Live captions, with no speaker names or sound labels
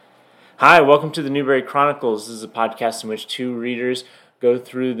Hi, welcome to the Newbery Chronicles. This is a podcast in which two readers go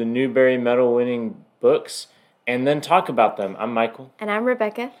through the Newbery medal-winning books and then talk about them. I'm Michael. And I'm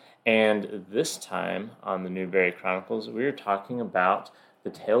Rebecca. And this time on the Newbery Chronicles, we are talking about The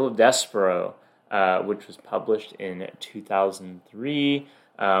Tale of Despereaux, which was published in 2003,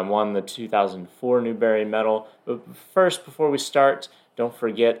 won the 2004 Newbery Medal. But first, before we start, don't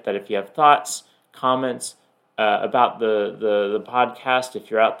forget that if you have thoughts, comments, about the podcast,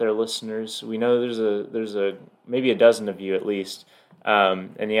 if you're out there, listeners, we know there's a maybe a dozen of you at least,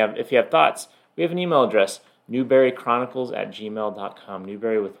 and if you have thoughts, we have an email address, newberychronicles@gmail.com,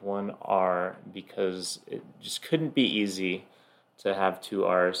 Newbery with one R, because it just couldn't be easy to have two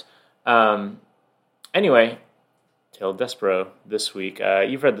R's. Anyway, Tale of Despereaux this week.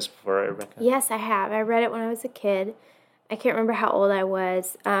 You've read this before, Rebecca? Yes, I have. I read it when I was a kid. I can't remember how old I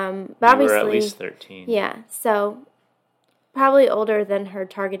was. But you obviously, were at least 13. Yeah, so probably older than her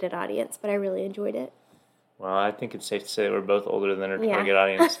targeted audience, but I really enjoyed it. Well, I think it's safe to say that we're both older than our target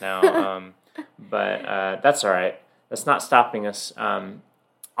audience now. But that's all right. That's not stopping us.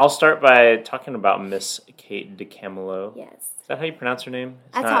 I'll start by talking about Miss Kate DiCamillo. Yes. Is that how you pronounce her name?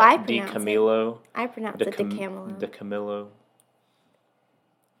 That's how I pronounce DiCamillo. it. I pronounce it DiCamillo. DiCamillo.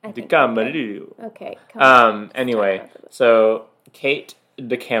 DiCamillo. Okay. Anyway, so Kate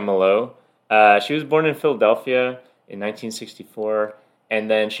DiCamillo, she was born in Philadelphia in 1964, and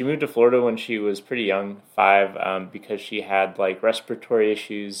then she moved to Florida when she was pretty young, 5, because she had like respiratory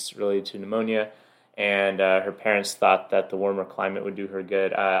issues related to pneumonia, and her parents thought that the warmer climate would do her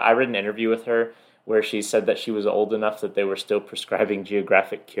good. I read an interview with her where she said that she was old enough that they were still prescribing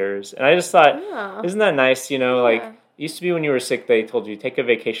geographic cures, and I just thought, isn't that nice? You know, like. Used to be when you were sick, they told you, take a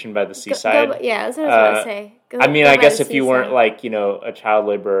vacation by the seaside. Yeah, that's what I was about to say. I guess if you weren't like, a child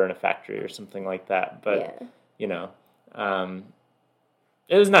laborer in a factory or something like that. But, it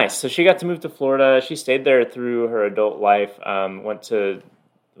was nice. So she got to move to Florida. She stayed there through her adult life. Went to,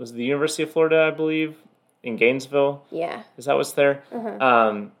 was it the University of Florida, I believe, in Gainesville? Yeah. Is that what's there?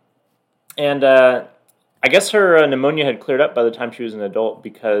 Uh-huh. I guess her pneumonia had cleared up by the time she was an adult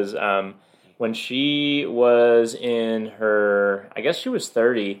because... when she was in her, I guess she was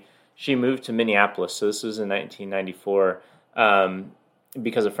 30, she moved to Minneapolis. So this was in 1994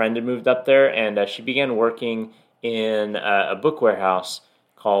 because a friend had moved up there, and she began working in a book warehouse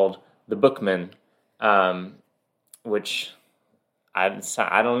called The Bookman, which I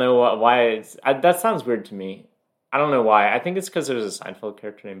don't know why. That sounds weird to me. I don't know why. I think it's because there's a Seinfeld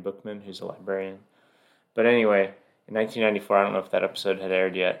character named Bookman who's a librarian. But anyway, in 1994, I don't know if that episode had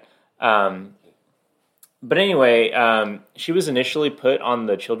aired yet. But anyway, she was initially put on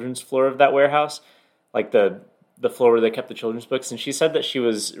the children's floor of that warehouse, like the floor where they kept the children's books, and she said that she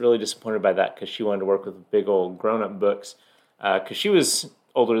was really disappointed by that because she wanted to work with big old grown-up books, because she was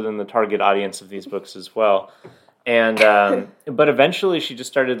older than the target audience of these books as well. And but eventually she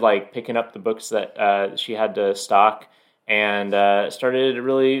just started like picking up the books that she had to stock and started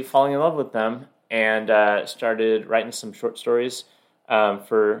really falling in love with them and started writing some short stories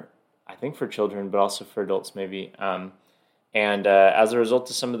for children, but also for adults maybe. And as a result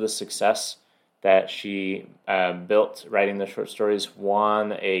of some of the success that she built writing the short stories,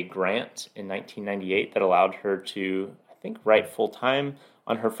 won a grant in 1998 that allowed her to, I think, write full-time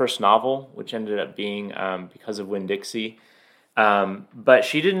on her first novel, which ended up being Because of Winn-Dixie. But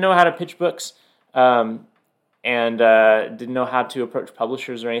she didn't know how to pitch books and didn't know how to approach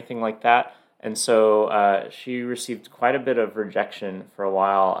publishers or anything like that. And so she received quite a bit of rejection for a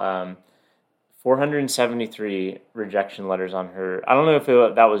while. 473 rejection letters on her. I don't know if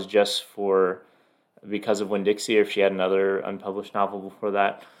that was just for Because of Winn-Dixie or if she had another unpublished novel before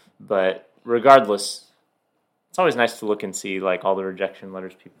that. But regardless, it's always nice to look and see like all the rejection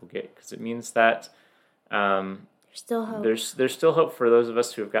letters people get because it means that there's still hope. There's still hope for those of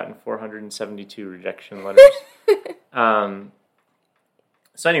us who have gotten 472 rejection letters.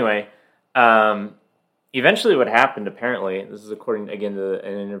 So anyway. Eventually what happened, apparently, this is according, again, to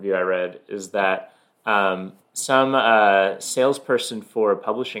an interview I read, is that some salesperson for a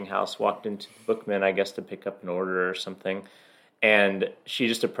publishing house walked into the Bookman, I guess, to pick up an order or something, and she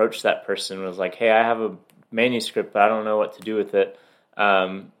just approached that person and was like, hey, I have a manuscript, but I don't know what to do with it.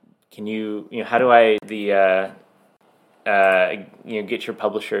 Can you how do I get your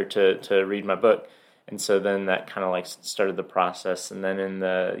publisher to read my book? And so then that kind of like started the process. And then in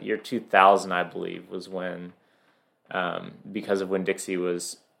the year 2000, I believe, was when Because of Winn-Dixie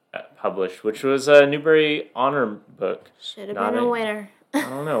was published, which was a Newbery Honor book. Should have been a winner. I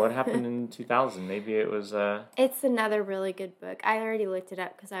don't know. What happened in 2000? Maybe it was... It's another really good book. I already looked it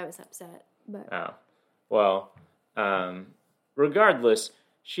up because I was upset. But Oh. Well, regardless,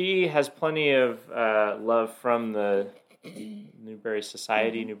 She has plenty of love from the Newbery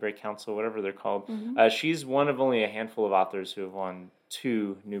Society, Newbery Council, whatever they're called. She's one of only a handful of authors who have won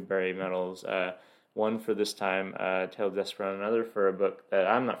 2 Newbery medals. One for this time, Tale of Despereaux, and another for a book that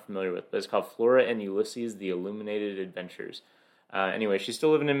I'm not familiar with, but it's called Flora and Ulysses, The Illuminated Adventures. Anyway, she's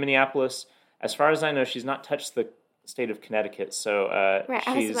still living in Minneapolis. As far as I know, she's not touched the state of Connecticut, so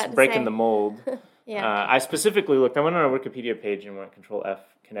she's breaking the mold. Yeah. I specifically looked. I went on our Wikipedia page and went Control F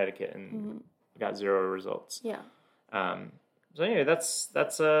Connecticut and got 0 results. Yeah. So anyway, that's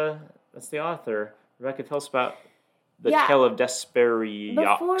the author. Rebecca, tell us about the Tale of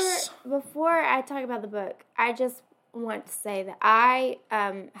Despereaux. Before I talk about the book, I just want to say that I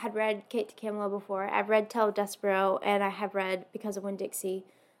had read Kate DiCamillo before. I've read Tale of Despereaux, and I have read Because of Winn-Dixie.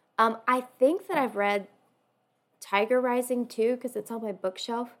 I think that I've read Tiger Rising too, because it's on my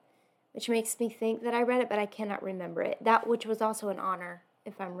bookshelf, which makes me think that I read it, but I cannot remember it. That which was also an honor,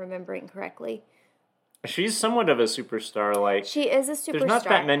 if I'm remembering correctly. She's somewhat of a superstar. She is a superstar. There's not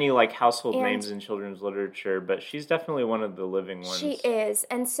that many household names in children's literature, but she's definitely one of the living ones. She is,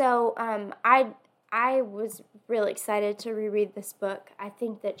 and so I was really excited to reread this book. I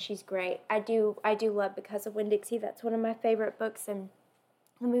think that she's great. I do love Because of Winn-Dixie. That's one of my favorite books, and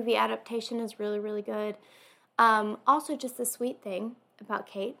the movie adaptation is really, really good. Also, just the sweet thing about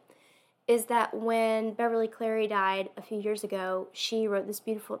Kate is that when Beverly Cleary died a few years ago, she wrote this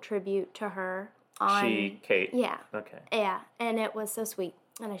beautiful tribute to her. Kate? Yeah. Okay. Yeah, and it was so sweet.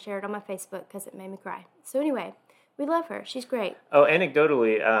 And I shared it on my Facebook because it made me cry. So anyway, we love her. She's great. Oh,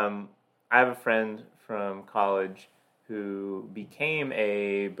 anecdotally, I have a friend from college who became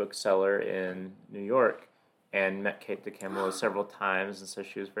a bookseller in New York and met Kate DiCamillo several times, and so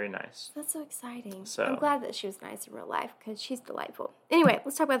she was very nice. That's so exciting. So I'm glad that she was nice in real life because she's delightful. Anyway,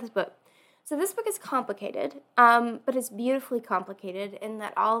 let's talk about this book. So this book is complicated, but it's beautifully complicated in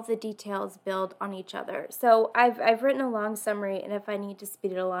that all of the details build on each other. So I've written a long summary, and if I need to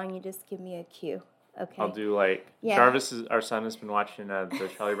speed it along, you just give me a cue. Okay. I'll do Jarvis, our son, has been watching the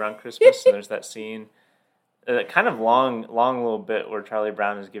Charlie Brown Christmas, and there's that scene, kind of long little bit where Charlie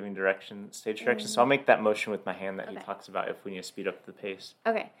Brown is giving stage direction. So I'll make that motion with my hand that he talks about if we need to speed up the pace.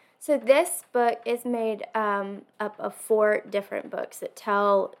 Okay. So this book is made up of 4 different books that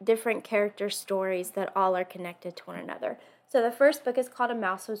tell different character stories that all are connected to one another. So the first book is called A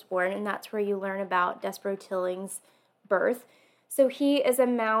Mouse Was Born, and that's where you learn about Despereaux Tilling's birth. So he is a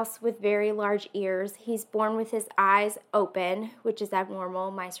mouse with very large ears. He's born with his eyes open, which is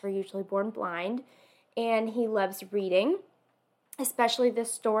abnormal. Mice were usually born blind. And he loves reading, especially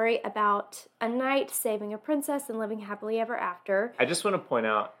this story about a knight saving a princess and living happily ever after. I just want to point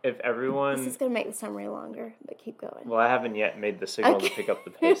out, if everyone... This is going to make the summary longer, but keep going. Well, I haven't yet made the signal to pick up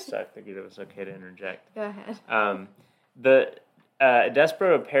the pace, so I figured it was okay to interject. Go ahead.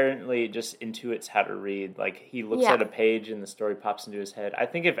 Despereaux apparently just intuits how to read. He looks at a page and the story pops into his head. I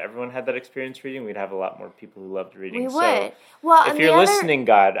think if everyone had that experience reading, we'd have a lot more people who loved reading. We would. So well, if you're listening,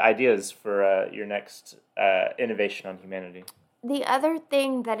 God, ideas for your next innovation on humanity. The other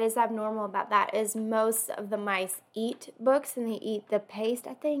thing that is abnormal about that is most of the mice eat books, and they eat the paste,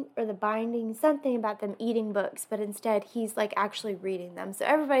 I think, or the binding, something about them eating books, but instead he's actually reading them. So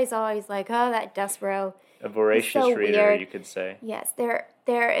everybody's always like, oh, that Despereaux. A voracious reader, weird. You could say. Yes, they're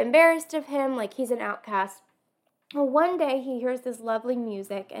embarrassed of him, like he's an outcast. Well, one day he hears this lovely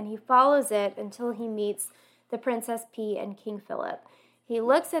music, and he follows it until he meets the Princess P and King Philip. He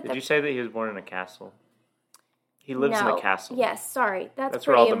looks at Did you say that he was born in a castle? He lives in a castle. Yes, sorry. That's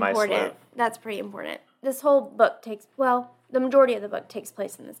where pretty all the important. mice live. That's pretty important. This whole book the majority of the book takes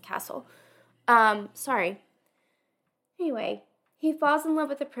place in this castle. Sorry. Anyway, he falls in love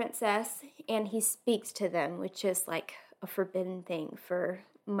with the princess, and he speaks to them, which is like a forbidden thing for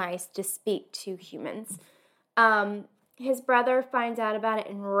mice to speak to humans. His brother finds out about it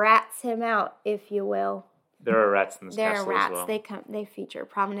and rats him out, if you will. There are rats in this castle There are rats. As well. They feature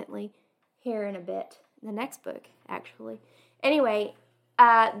prominently here in a bit. The next book, actually. Anyway,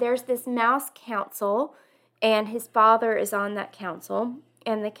 there's this mouse council, and his father is on that council,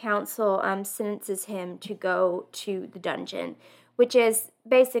 and the council sentences him to go to the dungeon, which is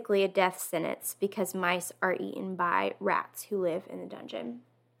basically a death sentence because mice are eaten by rats who live in the dungeon.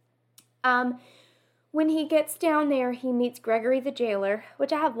 When he gets down there, he meets Gregory the jailer,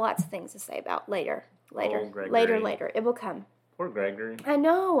 which I have lots of things to say about later. It will come. Poor Gregory. I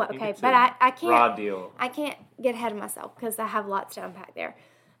know, okay, but I can't. Raw deal. I can't get ahead of myself because I have lots to unpack there.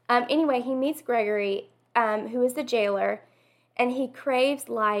 Anyway, he meets Gregory, who is the jailer, and he craves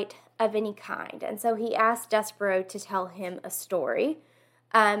light of any kind. And so he asks Despereaux to tell him a story.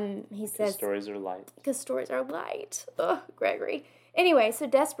 He says... stories are light. Because stories are light. Ugh, Gregory. Anyway, so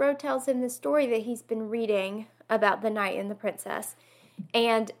Despereaux tells him the story that he's been reading about the knight and the princess.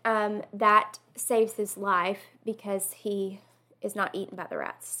 And that saves his life because he is not eaten by the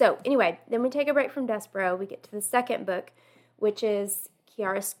rats. So anyway, then we take a break from Despereaux. We get to the second book, which is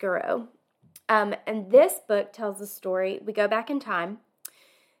Chiaroscuro. And this book tells the story. We go back in time.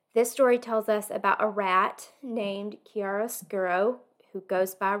 This story tells us about a rat named Chiaroscuro who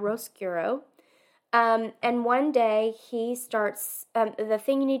goes by Roscuro. And one day he starts, the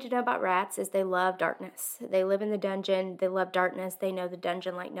thing you need to know about rats is they love darkness. They live in the dungeon. They love darkness. They know the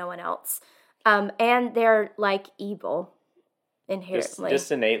dungeon like no one else. And they're like evil inherently.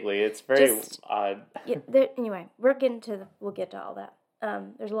 Just innately. It's very odd. Yeah, anyway, we'll get to all that.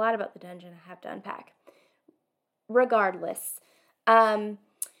 There's a lot about the dungeon I have to unpack. Regardless,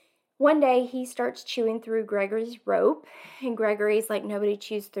 one day he starts chewing through Gregory's rope, and Gregory's like, nobody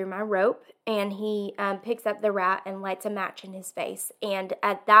chews through my rope, and he picks up the rat and lights a match in his face. And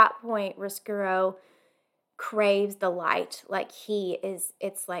at that point, Roscuro craves the light. Like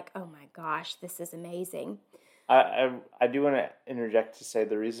it's like, oh my gosh, this is amazing. I do want to interject to say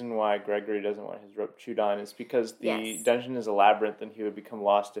the reason why Gregory doesn't want his rope chewed on is because the dungeon is a labyrinth and he would become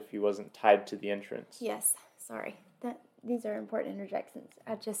lost if he wasn't tied to the entrance. Yes, sorry. These are important interjections.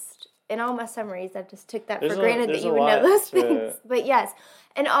 In all my summaries, I just took that for granted that you would know those things. But yes,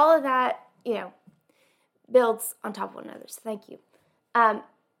 and all of that, builds on top of one another. So thank you.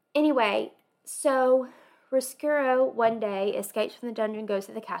 Anyway, so Roscuro one day escapes from the dungeon, goes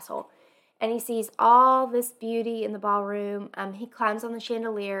to the castle, and he sees all this beauty in the ballroom. He climbs on the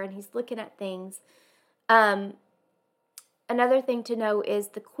chandelier and he's looking at things. Another thing to know is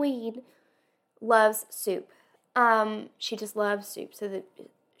the queen loves soup. She just loves soup. So the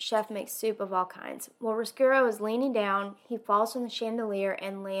chef makes soup of all kinds. Well, Roscuro is leaning down. He falls from the chandelier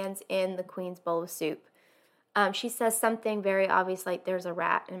and lands in the queen's bowl of soup. She says something very obvious, like there's a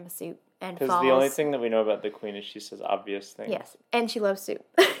rat in my soup, and falls. Because the only thing that we know about the queen is she says obvious things. Yes, and she loves soup.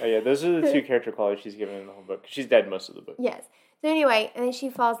 Oh yeah, those are the two character qualities she's given in the whole book. She's dead most of the book. Yes. So anyway, and then she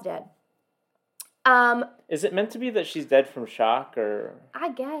falls dead. Is it meant to be that she's dead from shock, or? I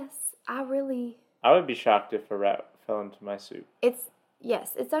guess. I would be shocked if a rat fell into my soup. It's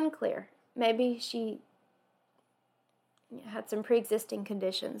unclear. Maybe she had some pre-existing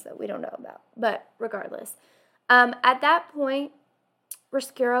conditions that we don't know about. But regardless, at that point,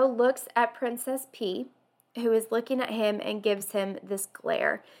 Roscuro looks at Princess P, who is looking at him and gives him this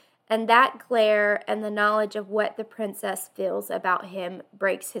glare. And that glare and the knowledge of what the princess feels about him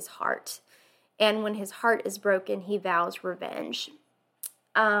breaks his heart. And when his heart is broken, he vows revenge.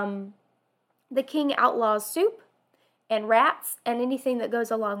 The king outlaws soup and rats and anything that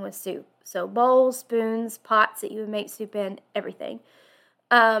goes along with soup. So bowls, spoons, pots that you would make soup in, everything.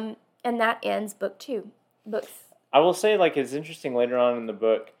 And that ends book 2. I will say, it's interesting later on in the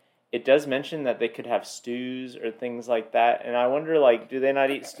book, it does mention that they could have stews or things like that. And I wonder, do they not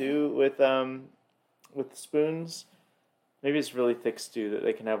eat stew with spoons? Maybe it's really thick stew that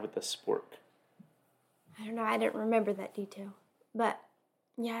they can have with a spork. I don't know. I didn't remember that detail. But,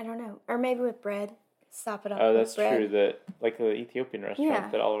 yeah, I don't know. Or maybe with bread. Sop it up with bread. Oh, that's true. That, the Ethiopian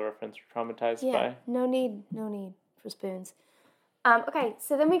restaurant that all of our friends were traumatized by. No need for spoons. Okay,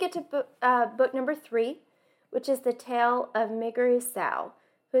 so then we get to book number 3, which is the tale of Migru Sao,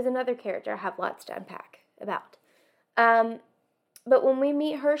 who is another character I have lots to unpack about. But when we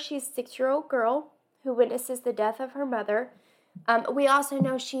meet her, she's a 6-year-old girl who witnesses the death of her mother. We also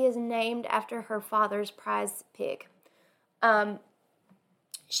know she is named after her father's prize pig.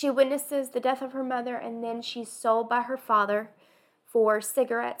 She witnesses the death of her mother, and then she's sold by her father for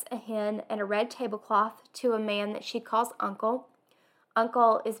cigarettes, a hen, and a red tablecloth to a man that she calls Uncle.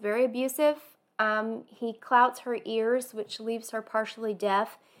 Uncle is very abusive. He clouts her ears, which leaves her partially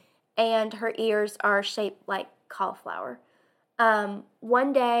deaf, and her ears are shaped like cauliflower.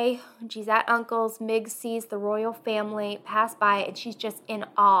 One day, when she's at Uncle's, Mig sees the royal family pass by, and she's just in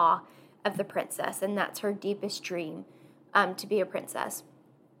awe of the princess, and that's her deepest dream, to be a princess.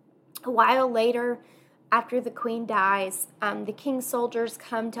 A while later, after the queen dies, the king's soldiers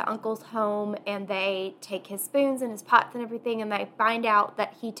come to Uncle's home, and they take his spoons and his pots and everything, and they find out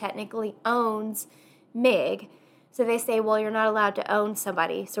that he technically owns Mig. So they say, well, you're not allowed to own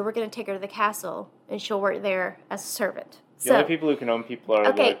somebody, so we're going to take her to the castle, and she'll work there as a servant. The only people who can own people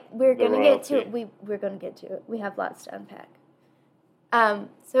are we're going to get to it. We're going to get to it. We have lots to unpack.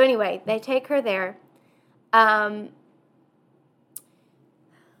 So anyway, they take her there. I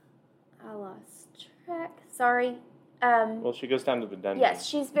lost track. Sorry. Well, she goes down to the dungeon. Yes,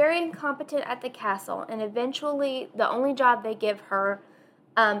 she's very incompetent at the castle, and eventually the only job they give her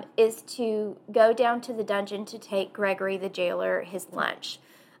is to go down to the dungeon to take Gregory the jailer his lunch.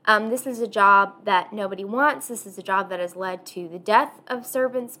 This is a job that nobody wants. This is a job that has led to the death of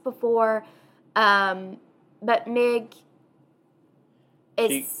servants before. But Mig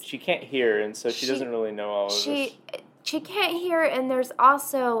she can't hear, and so she doesn't really know all of this. She can't hear, and there's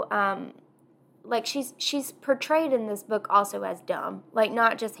also she's portrayed in this book also as dumb, like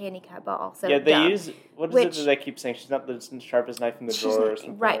not just handicapped, but also dumb. Use what is it that they keep saying? She's not the sharpest knife in the drawer, or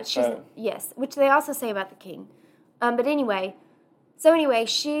something right? Like that. Yes, which they also say about the king. But anyway,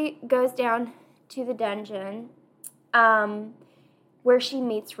 she goes down to the dungeon, where she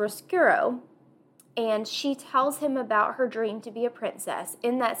meets Roscuro. And she tells him about her dream to be a princess.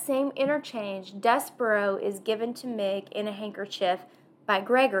 In that same interchange, Despereaux is given to Mig in a handkerchief by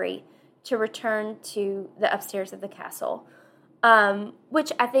Gregory to return to the upstairs of the castle,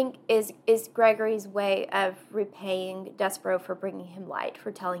 which I think is Gregory's way of repaying Despereaux for bringing him light,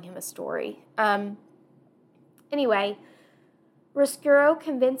 for telling him a story. Anyway, Roscuro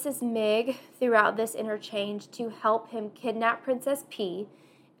convinces Mig throughout this interchange to help him kidnap Princess P.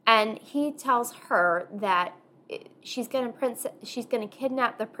 And he tells her that she's going to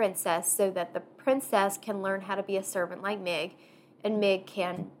kidnap the princess so that the princess can learn how to be a servant like Mig, and Mig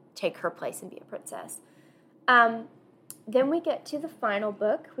can take her place and be a princess. Then we get to the final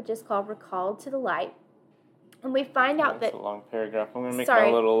book, which is called Recalled to the Light. And we find out that... That's a long paragraph. I'm going to make my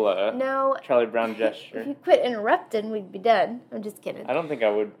little Charlie Brown gesture. If you quit interrupting, we'd be done. I'm just kidding. I don't think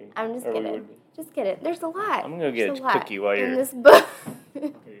I would be. I'm just kidding. Just kidding. There's a lot. I'm going to go get a cookie while you're... in this book.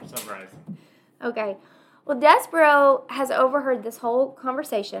 You're summarizing. Okay. Well, Despereaux has overheard this whole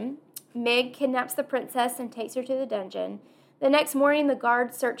conversation. Mig kidnaps the princess and takes her to the dungeon. The next morning, the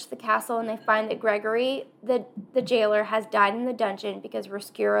guards search the castle and they find that Gregory, the jailer, has died in the dungeon because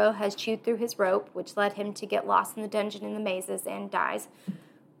Roscuro has chewed through his rope, which led him to get lost in the dungeon in the mazes and dies.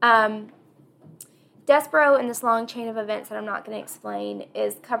 Despereaux, in this long chain of events that I'm not going to explain,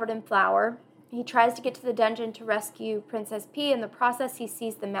 is covered in flour. He tries to get to the dungeon to rescue Princess P. In the process, he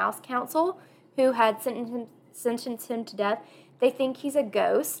sees the Mouse Council, who had sentenced him to death. They think he's a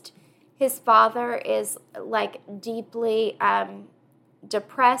ghost. His father is, deeply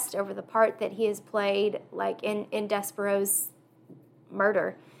depressed over the part that he has played, in Despereaux's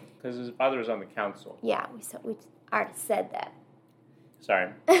murder. Because his father was on the council. Yeah, we already said that. Sorry.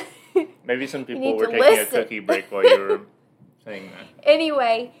 Maybe some people were taking a cookie break while you were saying that.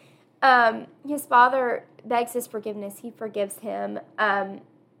 Anyway... his father begs his forgiveness. He forgives him.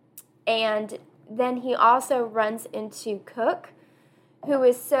 And then he also runs into Cook, who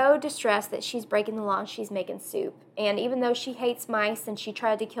is so distressed that she's breaking the law and she's making soup. And even though she hates mice and she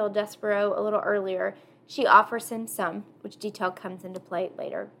tried to kill Despereaux a little earlier, she offers him some, which detail comes into play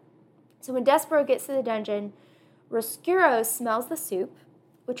later. So when Despereaux gets to the dungeon, Roscuro smells the soup,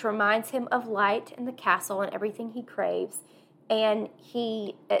 which reminds him of light and the castle and everything he craves. And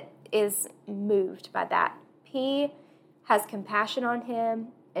he is moved by that. P has compassion on him,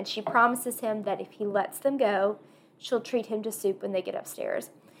 and she promises him that if he lets them go, she'll treat him to soup when they get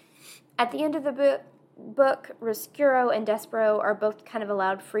upstairs. At the end of the book, Roscuro and Despereaux are both kind of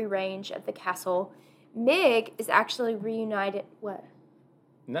allowed free range at the castle. Mig is actually reunited... What?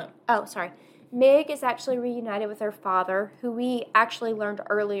 No. Oh, sorry. Mig is actually reunited with her father, who we actually learned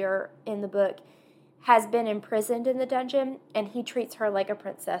earlier in the book has been imprisoned in the dungeon, and he treats her like a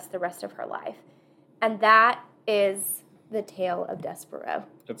princess the rest of her life. And that is the tale of Despereaux.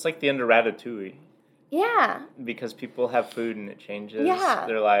 It's like the end of Ratatouille. Yeah. Because people have food and it changes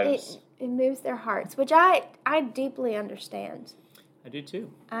their lives. It moves their hearts, which I deeply understand. I do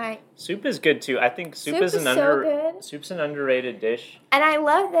too. Soup is good too. I think soup is so good. Soup's an underrated dish. And I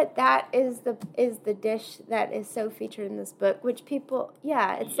love that is the dish that is so featured in this book, which people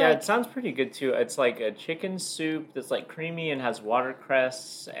it sounds pretty good too. It's like a chicken soup that's like creamy and has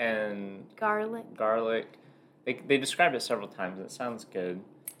watercress and garlic. They describe it several times. It sounds good.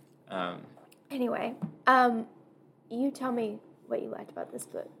 Anyway, you tell me what you liked about this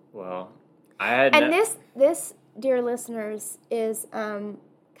book. Well, I had this. Dear listeners, is kind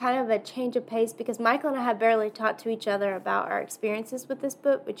of a change of pace because Michael and I have barely talked to each other about our experiences with this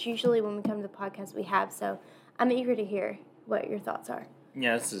book, which usually when we come to the podcast we have. So I'm eager to hear what your thoughts are.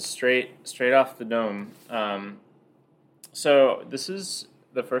 Yeah, this is straight off the dome. So this is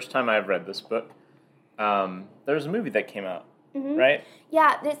the first time I've read this book. There was a movie that came out, right?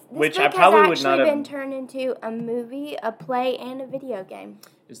 Yeah, this which book I probably has would not actually have been turned into a movie, a play, and a video game.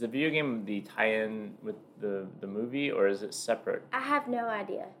 Is the video game the tie-in with the movie, or is it separate? I have no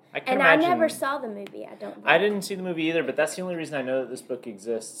idea. I never saw the movie, I don't think. I didn't see the movie either, but that's the only reason I know that this book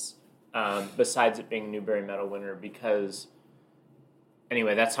exists, besides it being Newbery Medal winner, because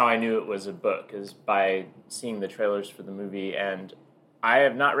anyway, that's how I knew it was a book, is by seeing the trailers for the movie. And I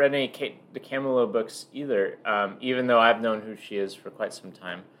have not read any Kate DiCamillo books either, even though I've known who she is for quite some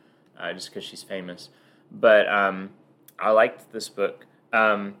time, just because she's famous. But I liked this book.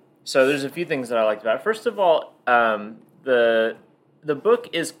 So there's a few things that I liked about it. First of all, the book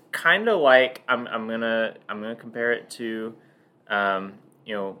is kind of like, I'm gonna compare it to,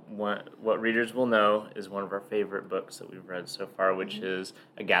 what readers will know is one of our favorite books that we've read so far, which is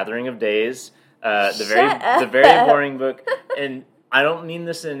A Gathering of Days, the very boring book. And I don't mean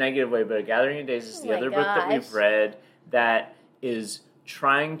this in a negative way, but A Gathering of Days is the other book that we've read that is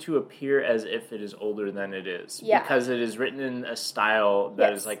trying to appear as if it is older than it is. Yeah. Because it is written in a style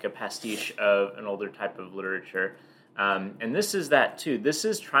that is like a pastiche of an older type of literature. And this is that too. This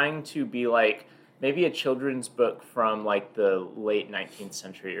is trying to be like maybe a children's book from like the late 19th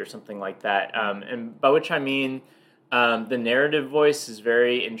century or something like that. And by which I mean the narrative voice is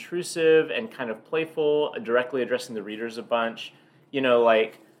very intrusive and kind of playful, directly addressing the readers a bunch.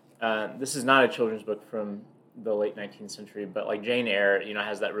 This is not a children's book from the late 19th century, but like Jane Eyre,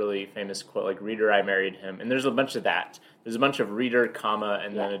 has that really famous quote, like, "Reader, I married him." And there's a bunch of that. There's a bunch of reader, comma,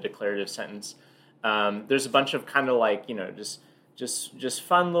 and then a declarative sentence. There's a bunch of kind of like, just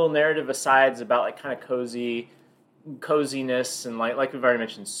fun little narrative asides about like kind of coziness and like we've already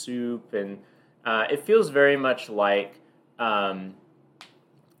mentioned, soup, and it feels very much like a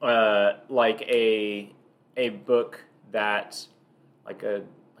book that like a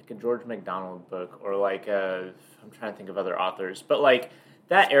George MacDonald book, or like I'm trying to think of other authors, but like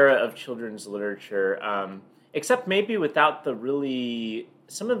that era of children's literature, except maybe without the really.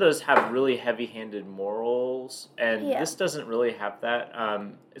 Some of those have really heavy-handed morals, and this doesn't really have that.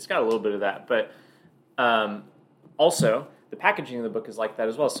 It's got a little bit of that, but also the packaging of the book is like that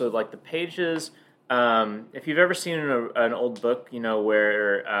as well. So, like the pages, if you've ever seen an old book,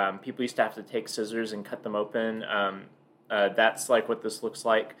 where people used to have to take scissors and cut them open, that's like what this looks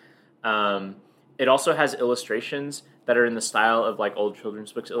like. It also has illustrations that are in the style of like old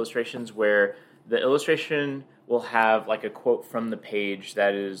children's books illustrations, where the illustration will have like a quote from the page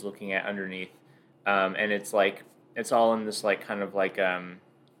that it is looking at underneath, and it's all in this like kind of like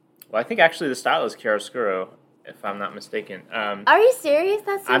I think actually the style is chiaroscuro, if I'm not mistaken. Are you serious?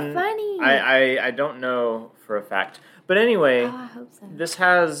 That's so funny. I don't know for a fact, but anyway, I hope so. This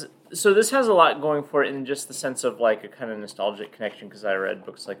has a lot going for it in just the sense of like a kind of nostalgic connection, because I read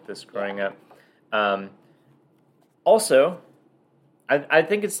books like this growing up. Also, I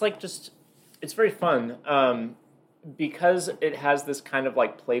think it's like it's very fun because it has this kind of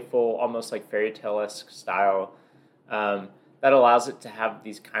like playful, almost like fairy tale-esque style that allows it to have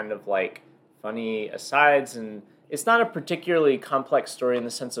these kind of like funny asides, and it's not a particularly complex story in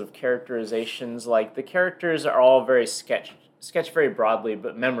the sense of characterizations. Like the characters are all very sketched very broadly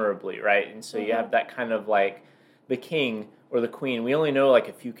but memorably, right? And so you have that kind of like the king or the queen. We only know like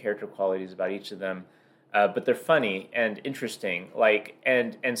a few character qualities about each of them. But they're funny and interesting, like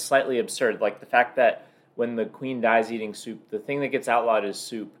and slightly absurd. Like the fact that when the queen dies eating soup, the thing that gets outlawed is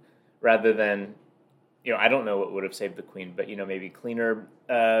soup, rather than, I don't know what would have saved the queen, but maybe cleaner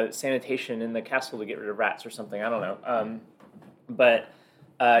sanitation in the castle to get rid of rats or something. I don't know. But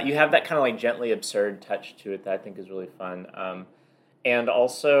you have that kind of like gently absurd touch to it that I think is really fun. And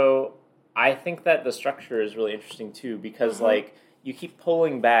also, I think that the structure is really interesting too, because like you keep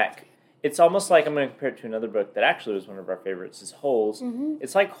pulling back. It's almost like, I'm going to compare it to another book that actually was one of our favorites, is Holes.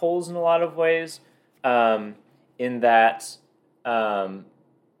 It's like Holes in a lot of ways, in that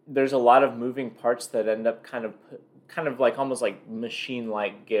there's a lot of moving parts that end up kind of like almost like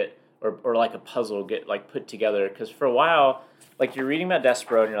machine-like or like a puzzle get like put together. Because for a while, like you're reading about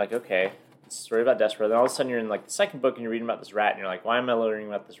Despereaux and you're like, okay, it's a story about Despereaux. Then all of a sudden you're in like the second book and you're reading about this rat and you're like, why am I learning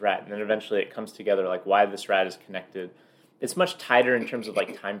about this rat? And then eventually it comes together, like why this rat is connected. It's much tighter in terms of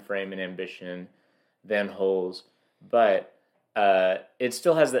like time frame and ambition than Holes, but it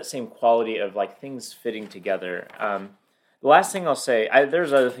still has that same quality of like things fitting together. The last thing I'll say,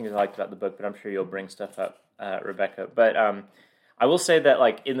 there's other things I liked about the book, but I'm sure you'll bring stuff up, Rebecca. But I will say that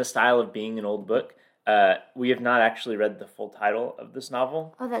like in the style of being an old book, we have not actually read the full title of this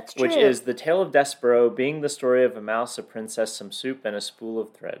novel. Oh, that's true. Which is The Tale of Despereaux, being the story of a mouse, a princess, some soup, and a spool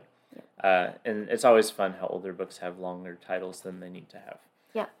of thread. And it's always fun how older books have longer titles than they need to have.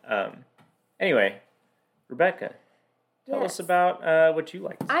 Yeah. Anyway, Rebecca, tell us about what you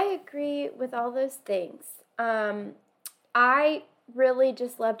liked. I agree with all those things. I really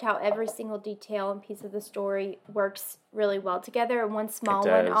just loved how every single detail and piece of the story works really well together. And one small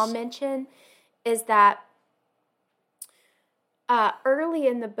one I'll mention is that early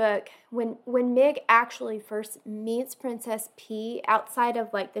in the book, when Mig actually first meets Princess P, outside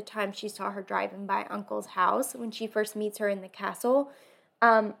of like the time she saw her driving by Uncle's house, when she first meets her in the castle,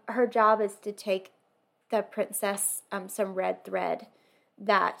 her job is to take the princess some red thread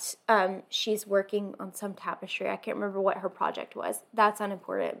that she's working on some tapestry. I can't remember what her project was. That's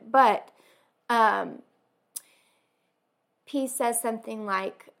unimportant. But P says something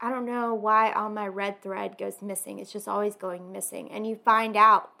like, I don't know why all my red thread goes missing. It's just always going missing. And you find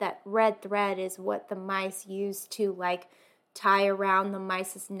out that red thread is what the mice use to, like, tie around the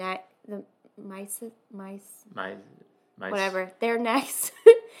mice's neck. The mice, whatever, their necks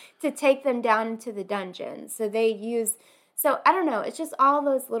to take them down into the dungeon. So they use, so I don't know, it's just all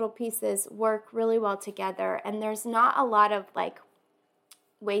those little pieces work really well together. And there's not a lot of, like,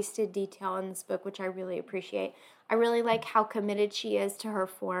 wasted detail in this book, which I really appreciate. I really like how committed she is to her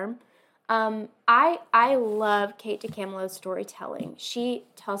form. I love Kate DiCamillo's storytelling. She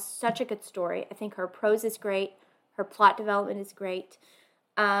tells such a good story. I think her prose is great. Her plot development is great.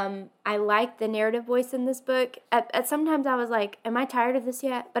 I like the narrative voice in this book. At sometimes I was like, am I tired of this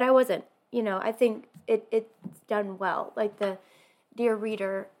yet? But I wasn't. You know, I think it's done well. Like the Dear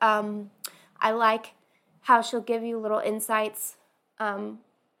Reader. I like how she'll give you little insights,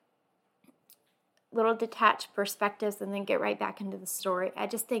 little detached perspectives, and then get right back into the story. I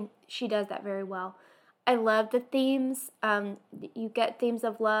just think she does that very well. I love the themes. You get themes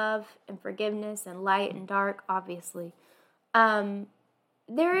of love and forgiveness and light and dark, obviously.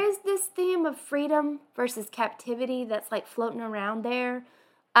 There is this theme of freedom versus captivity that's like floating around there.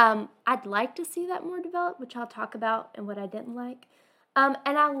 I'd like to see that more developed, which I'll talk about, and what I didn't like. And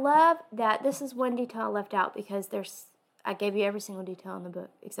I love that this is one detail I left out because I gave you every single detail in the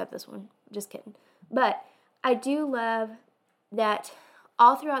book except this one. Just kidding. But I do love that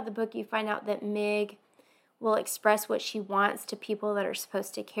all throughout the book you find out that Mig will express what she wants to people that are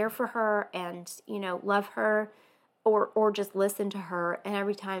supposed to care for her and, you know, love her or just listen to her. And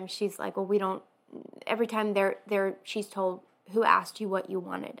every time she's like, well, every time she's told, who asked you what you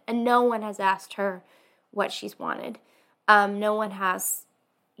wanted? And no one has asked her what she's wanted. No one has,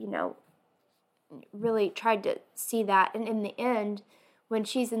 you know, really tried to see that. And in the end, when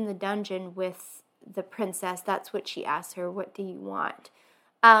she's in the dungeon with the princess, that's what she asks her, what do you want?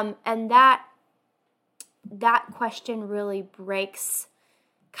 And that question really breaks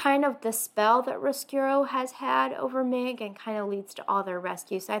kind of the spell that Despereaux has had over Mig and kind of leads to all their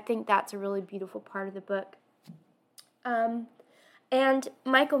rescue. So I think that's a really beautiful part of the book. And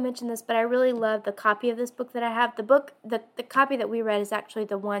Michael mentioned this, but I really love the copy of this book that I have. The copy that we read is actually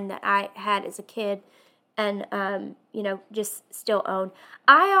the one that I had as a kid and, you know, just still own.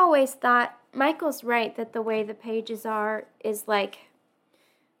 I always thought, Michael's right, that the way the pages are is like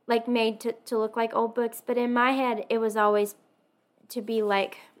made to look like old books. But in my head, it was always to be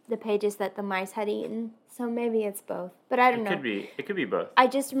like the pages that the mice had eaten. So maybe it's both. But I don't know. It could be both. I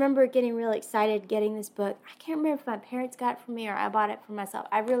just remember getting really excited getting this book. I can't remember if my parents got it for me or I bought it for myself.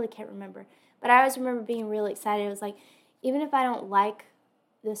 I really can't remember. But I always remember being really excited. It was like, even if I don't like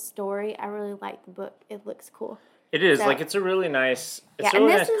this story, I really like the book. It looks cool. It is. So, like, it's a really nice,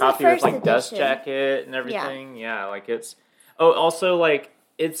 nice copy with, like, edition. dust jacket and everything. Yeah, like, it's... Oh, also, like,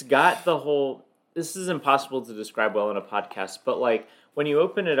 it's got the whole... This is impossible to describe well in a podcast, but, like, when you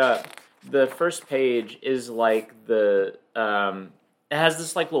open it up, the first page is, like, it has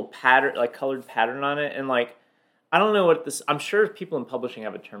this, like, little pattern, like, colored pattern on it, and, like, I don't know what this... I'm sure people in publishing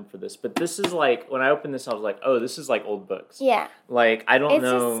have a term for this, but this is, like... When I opened this, I was like, oh, this is, like, old books. Yeah. Like, I don't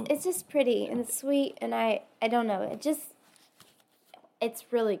know... It's just pretty, and it's sweet, and I don't know. It's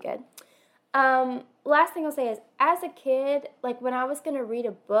really good. Last thing I'll say is, as a kid, like, when I was going to read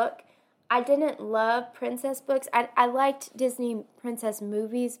a book, I didn't love princess books. I liked Disney princess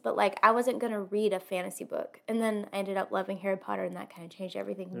movies, but, like, I wasn't going to read a fantasy book. And then I ended up loving Harry Potter, and that kind of changed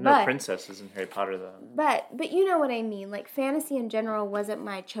everything. There are no princesses in Harry Potter, though. But you know what I mean. Like, fantasy in general wasn't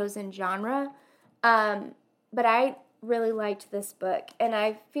my chosen genre. But I really liked this book. And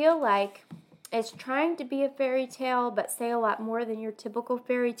I feel like it's trying to be a fairy tale, but say a lot more than your typical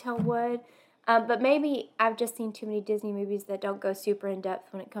fairy tale would. But maybe I've just seen too many Disney movies that don't go super in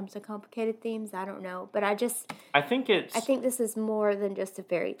depth when it comes to complicated themes. I don't know, but I think this is more than just a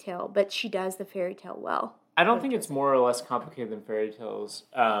fairy tale. But she does the fairy tale well. I don't think it's more or less complicated than fairy tales,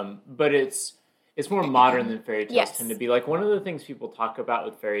 but it's more modern than fairy tales tend to be. Like, one of the things people talk about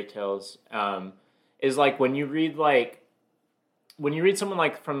with fairy tales is, like, when you read, like, when you read someone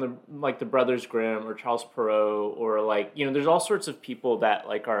like from the Brothers Grimm or Charles Perrault or like, you know, there's all sorts of people that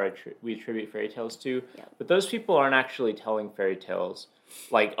like we attribute fairy tales to, but those people aren't actually telling fairy tales,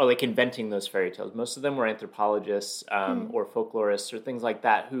 like inventing those fairy tales. Most of them were anthropologists or folklorists or things like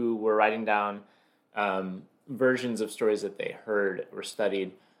that who were writing down versions of stories that they heard or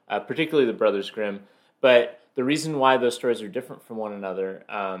studied, particularly the Brothers Grimm. But the reason why those stories are different from one another,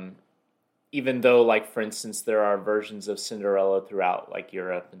 even though, like, for instance, there are versions of Cinderella throughout, like,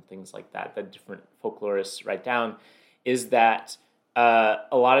 Europe and things like that different folklorists write down, is that a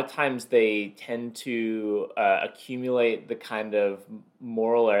lot of times they tend to accumulate the kind of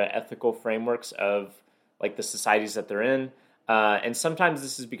moral or ethical frameworks of, like, the societies that they're in. And sometimes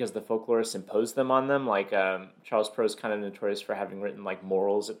this is because the folklorists impose them on them. Like, Charles Perrault's kind of notorious for having written, like,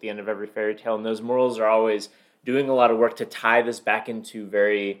 morals at the end of every fairy tale. And those morals are always doing a lot of work to tie this back into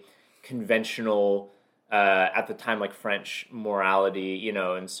very conventional, at the time, like, French morality, you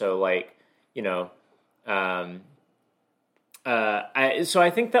know. And so, like, you know, so I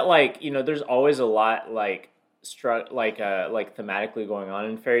think that, like, you know, there's always a lot, like, thematically going on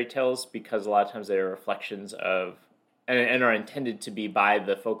in fairy tales, because a lot of times they are reflections of, and are intended to be by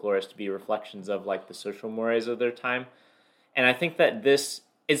the folklorist to be reflections of, like, the social mores of their time. And I think that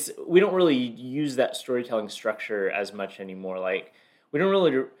we don't really use that storytelling structure as much anymore. Like, we don't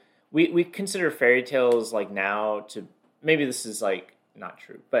really, we consider fairy tales, like, now to, maybe this is, like, not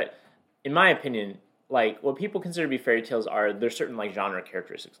true, but in my opinion, like, what people consider to be fairy tales there's certain, like, genre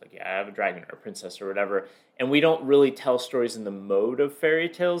characteristics, like, yeah, I have a dragon or a princess or whatever, and we don't really tell stories in the mode of fairy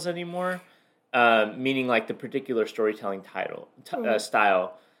tales anymore. Meaning, like, the particular storytelling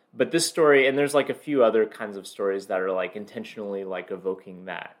style. But this story, and there's, like, a few other kinds of stories that are, like, intentionally, like, evoking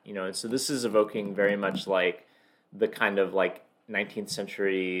that, you know. And so this is evoking very much, like, the kind of, like, 19th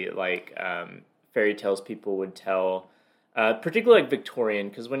century, like, fairy tales people would tell, particularly, like, Victorian,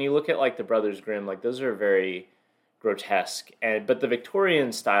 because when you look at, like, the Brothers Grimm, like, those are very grotesque. But the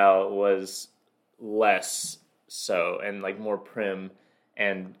Victorian style was less so, and, like, more prim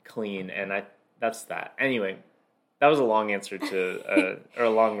and clean, and that's that. Anyway, that was a long answer to, or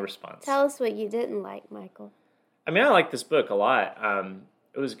a long response. Tell us what you didn't like, Michael. I mean, I like this book a lot.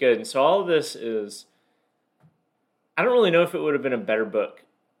 It was good. And so all of this is, I don't really know if it would have been a better book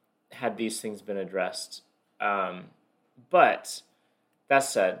had these things been addressed. But that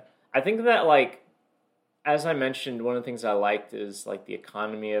said, I think that, like, as I mentioned, one of the things I liked is, like, the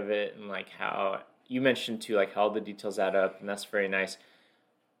economy of it, and, like, how you mentioned too, like, how all the details add up, and that's very nice.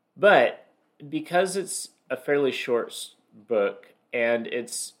 But because it's a fairly short book and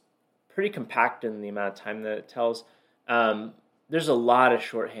it's pretty compact in the amount of time that it tells, there's a lot of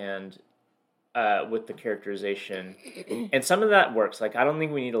shorthand with the characterization, and some of that works. Like, I don't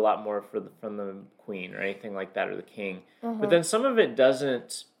think we need a lot more from the queen or anything like that, or the king. But then some of it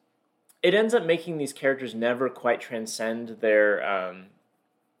doesn't. It ends up making these characters never quite transcend their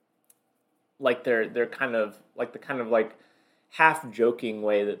like their kind of like half joking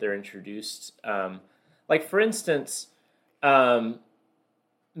way that they're introduced. Like, for instance,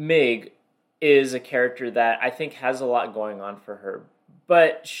 Mig is a character that I think has a lot going on for her,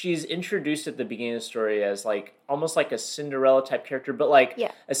 but she's introduced at the beginning of the story as, like, almost like a Cinderella type character, but, like,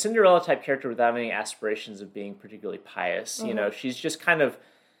 a Cinderella type character without any aspirations of being particularly pious. You know, she's just kind of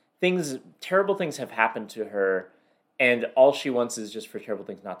terrible things have happened to her, and all she wants is just for terrible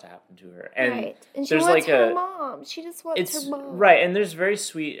things not to happen to her. And and she wants her mom. She just wants her mom. Right, and there's very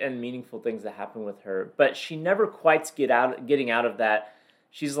sweet and meaningful things that happen with her, but she never quite getting out of that.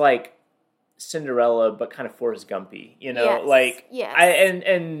 She's like Cinderella, but kind of Forrest Gumpy, you know?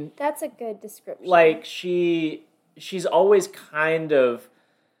 And that's a good description. Like, she's always kind of,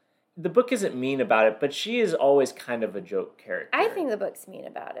 the book isn't mean about it, but she is always kind of a joke character. I think the book's mean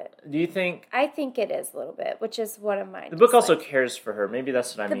about it. Do you think? I think it is a little bit, which is one of mine. The book also cares for her. Maybe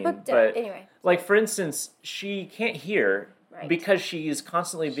that's what I mean. Book did. But, anyway. Like, for instance, she can't hear because she is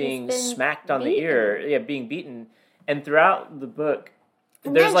constantly being smacked on the ear. Yeah, being beaten. And throughout the book,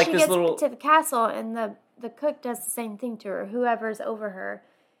 and there's, then like, she this gets little... to the castle, and the cook does the same thing to her. Whoever's over her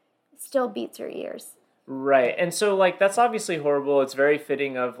still beats her ears. Right, and so, like, that's obviously horrible. It's very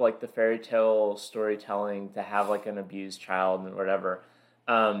fitting of, like, the fairy tale storytelling to have, like, an abused child and whatever.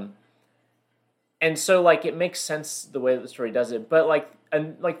 And so, like, it makes sense the way that the story does it. But,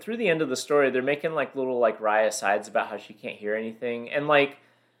 like, through the end of the story, they're making, like, little, like, wry asides about how she can't hear anything. And, like,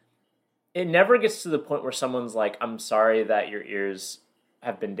 it never gets to the point where someone's like, I'm sorry that your ears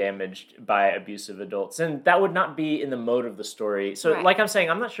have been damaged by abusive adults. And that would not be in the mode of the story. So, like I'm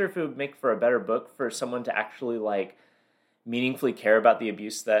saying, I'm not sure if it would make for a better book for someone to actually, like, meaningfully care about the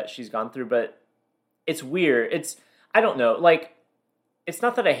abuse that she's gone through. But it's weird. I don't know. Like, it's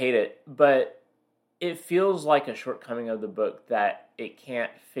not that I hate it, but it feels like a shortcoming of the book that it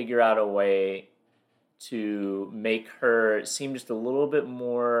can't figure out a way to make her seem just a little bit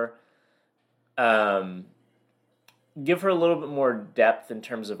more, give her a little bit more depth in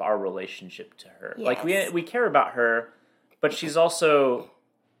terms of our relationship to her. Yes. Like we care about her, but she's also,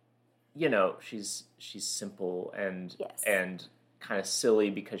 she's simple and kind of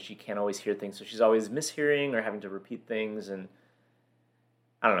silly because she can't always hear things, so she's always mishearing or having to repeat things, and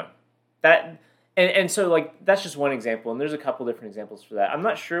I don't know that. And so, like, that's just one example, and there's a couple different examples for that. I'm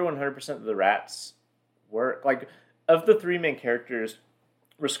not sure 100% of the rats work. Like, of the three main characters,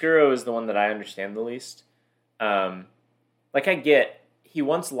 Roscuro is the one that I understand the least. Like, I get, he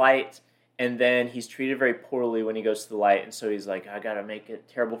wants light, and then he's treated very poorly when he goes to the light, and so he's like, I gotta make it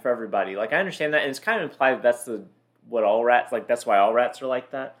terrible for everybody. Like, I understand that, and it's kind of implied that that's what all rats, like, that's why all rats are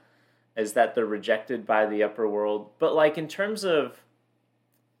like that, is that they're rejected by the upper world. But, like, in terms of,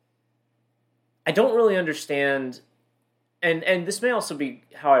 I don't really understand, and this may also be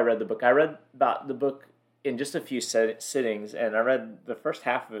how I read the book. I read about the book in just a few sittings, and I read the first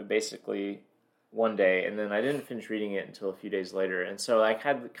half of it basically one day, and then I didn't finish reading it until a few days later, and so I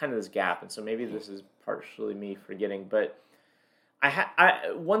had kind of this gap, and so maybe this is partially me forgetting, but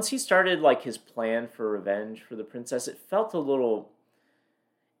I once he started, like, his plan for revenge for the princess, it felt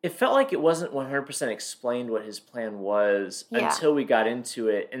like it wasn't 100% explained what his plan was until we got into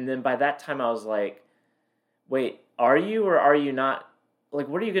it. And then by that time I was like, wait, are you or are you not? Like,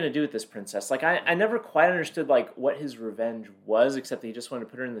 what are you going to do with this princess? Like, I never quite understood, like, what his revenge was, except that he just wanted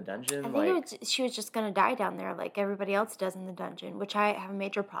to put her in the dungeon. I think she was just going to die down there like everybody else does in the dungeon, which I have a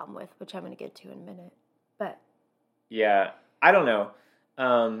major problem with, which I'm going to get to in a minute. But yeah, I don't know.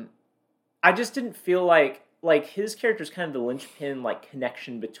 I just didn't feel like his character is kind of the linchpin, like,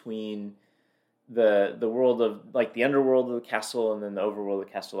 connection between the world of, like, the underworld of the castle and then the overworld of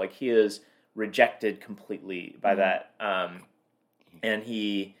the castle. Like, he is rejected completely by that, and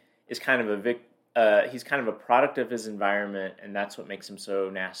he is kind of he's kind of a product of his environment, and that's what makes him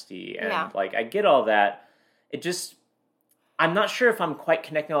so nasty. And like, I get all that. It just, I'm not sure if I'm quite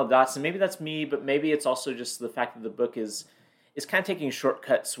connecting all the dots, and maybe that's me, but maybe it's also just the fact that the book is kind of taking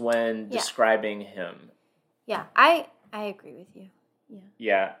shortcuts when describing him. Yeah, I agree with you.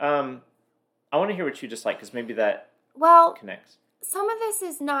 Yeah. I want to hear what you dislike, because maybe that connects. Some of this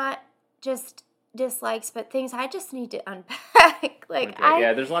is not just dislikes, but things I just need to unpack. Like,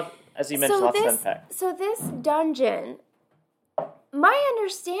 okay. There's lots, as you mentioned, lots to unpack. So this dungeon, my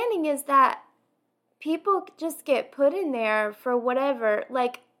understanding is that people just get put in there for whatever.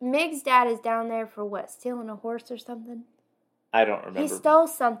 Like, Mig's dad is down there for what, stealing a horse or something? I don't remember. He stole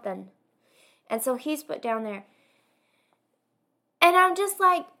something. And so he's put down there. And I'm just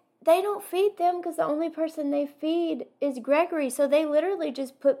like, they don't feed them because the only person they feed is Gregory. So they literally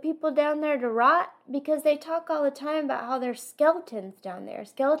just put people down there to rot, because they talk all the time about how there's skeletons down there,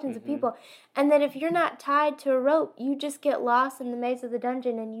 skeletons of people. And that if you're not tied to a rope, you just get lost in the maze of the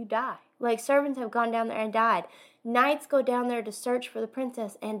dungeon and you die. Like, servants have gone down there and died. Knights go down there to search for the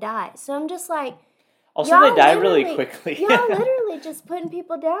princess and die. So I'm just like, also, they die really quickly. Y'all literally just putting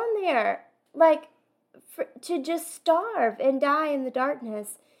people down there, like, to just starve and die in the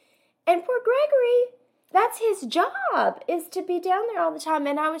darkness. And poor Gregory, that's his job, is to be down there all the time.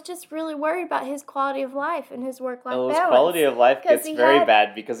 And I was just really worried about his quality of life and his work-life balance. His quality of life gets very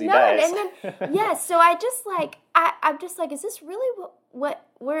bad because he dies. And then, so I just like, I'm just like, is this really what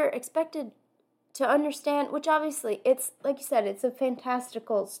we're expected to understand? Which obviously, it's, like you said, it's a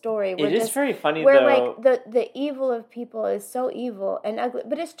fantastical story. It is very funny, where, though. Like, the evil of people is so evil and ugly.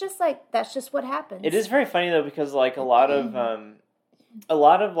 But it's just like, that's just what happens. It is very funny, though, because, like, a lot of,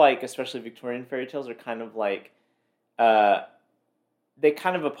 like, especially Victorian fairy tales are kind of like, they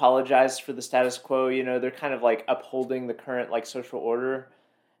kind of apologize for the status quo, they're kind of, like, upholding the current, like, social order.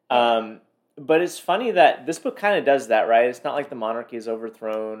 But it's funny that this book kind of does that, right? It's not like the monarchy is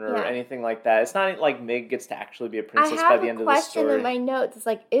overthrown or anything like that. It's not like Mig gets to actually be a princess by the end of the story. I have a question in my notes. It's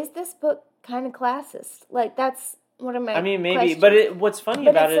like, is this book kind of classist? Like, that's one of my I mean, maybe, questions. but what's funny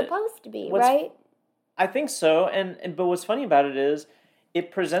about it... But it's supposed to be, right? I think so, but what's funny about it is,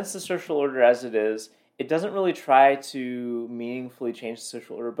 it presents the social order as it is. It doesn't really try to meaningfully change the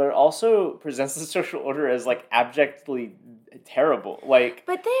social order, but it also presents the social order as, like, abjectly terrible. Like,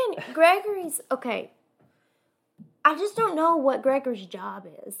 but then Gregory's okay. I just don't know what Gregory's job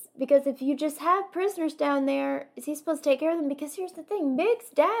is, because if you just have prisoners down there, is he supposed to take care of them? Because here's the thing: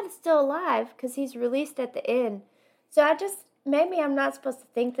 Mig's dad is still alive because he's released at the end. So maybe I'm not supposed to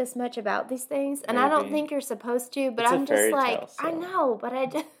think this much about these things, and maybe. I don't think you're supposed to, but I'm just like, tale, so. I know, but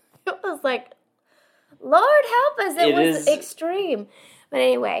it was like, Lord help us, it was is extreme. But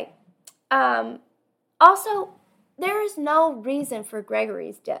anyway, also, there is no reason for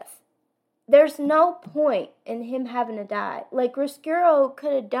Gregory's death. There's no point in him having to die. Like, Roscuro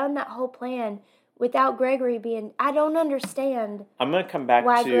could have done that whole plan without Gregory being... I don't understand I'm going to come back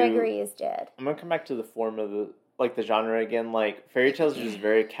why to... Gregory is dead. I'm going to come back to the form of the genre again. Like, fairy tales are just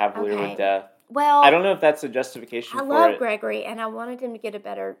very cavalier with death. Well... I don't know if that's a justification for it. I love Gregory, and I wanted him to get a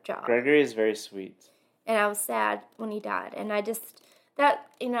better job. Gregory is very sweet. And I was sad when he died. And I just... That,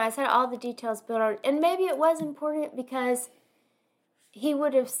 I said all the details built on... And maybe it was important because... He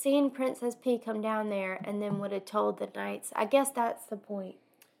would have seen Princess P come down there and then would have told the knights. I guess that's the point.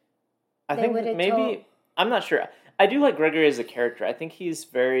 I think maybe... I'm not sure. I do like Gregory as a character. I think he's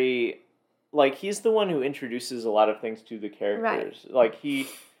very... Like, he's the one who introduces a lot of things to the characters. Right.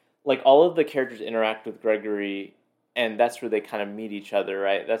 Like, all of the characters interact with Gregory, and that's where they kind of meet each other,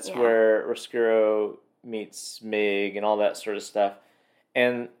 right? That's where Roscuro meets Mig and all that sort of stuff.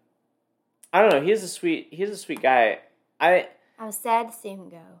 And, I don't know, he's a sweet guy. I was sad to see him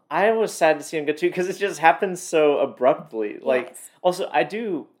go. I was sad to see him go too, because it just happened so abruptly. Like, yes. Also, I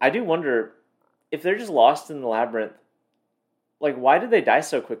do wonder if they're just lost in the labyrinth. Like, why did they die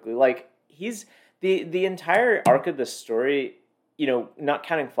so quickly? Like, he's the entire arc of this story, not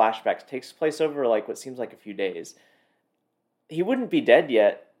counting flashbacks, takes place over like what seems like a few days. He wouldn't be dead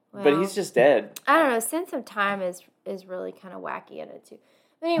yet, but he's just dead. I don't know. Sense of time is really kind of wacky in it too.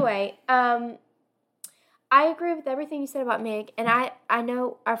 But anyway, I agree with everything you said about Mig, and I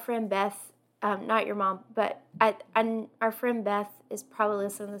know our friend Beth, not your mom, but our friend Beth is probably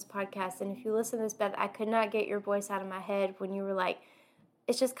listening to this podcast, and if you listen to this, Beth, I could not get your voice out of my head when you were like,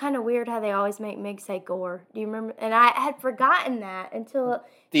 it's just kind of weird how they always make Mig say gore. Do you remember? And I had forgotten that until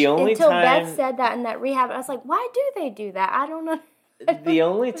Beth said that in that rehab, and I was like, why do they do that? I don't know. The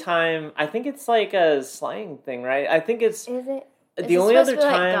only time, I think it's like a slang thing, right? I think it's... Is it? The only other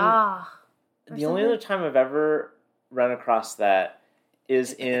time... Like, the only other time I've ever run across that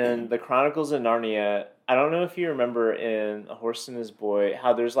is in the Chronicles of Narnia. I don't know if you remember in A Horse and His Boy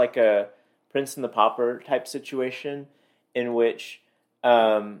how there's like a Prince and the Pauper type situation in which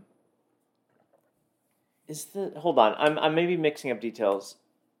hold on, I'm maybe mixing up details,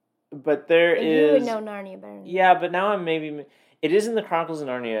 but there is... You would know Narnia better than me. Yeah, but now it is in the Chronicles of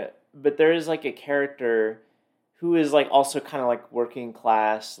Narnia, but there is like a character who is like also kind of like working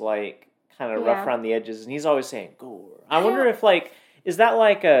class, like kind of rough around the edges, and he's always saying gore. I wonder if like, is that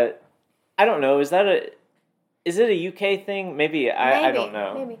like a, I don't know, is it a UK thing? Maybe. I don't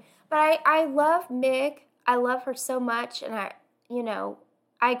know. Maybe. But I love Mig. I love her so much, and I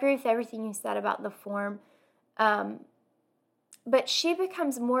agree with everything you said about the form. But she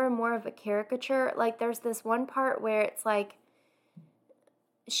becomes more and more of a caricature. Like, there's this one part where it's like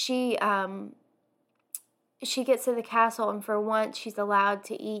she gets to the castle, and for once she's allowed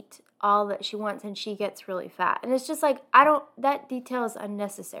to eat all that she wants, and she gets really fat. And it's just like, that detail is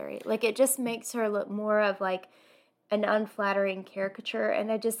unnecessary. Like, it just makes her look more of like an unflattering caricature,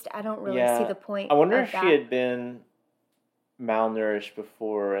 and I don't really see the point. I wonder if she had been malnourished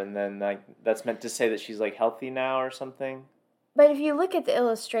before, and then like that's meant to say that she's like healthy now or something. But if you look at the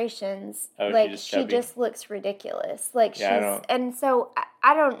illustrations, like she just looks ridiculous. Like and so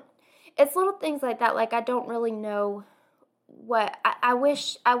I don't. It's little things like that. Like, I don't really know what I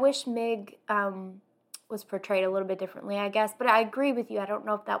wish Mig was portrayed a little bit differently, I guess. But I agree with you. I don't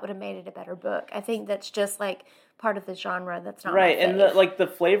know if that would have made it a better book. I think that's just like part of the genre. That's not right. My and the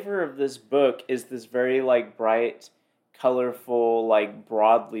flavor of this book is this very like bright, colorful, like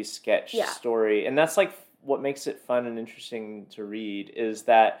broadly sketched story, and that's like what makes it fun and interesting to read. Is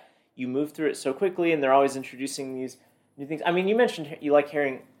that you move through it so quickly, and they're always introducing these new things. I mean, you mentioned you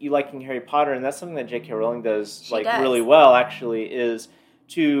liking Harry Potter, and that's something that J.K. Rowling does really well. Actually, is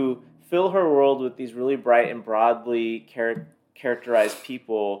to fill her world with these really bright and broadly characterized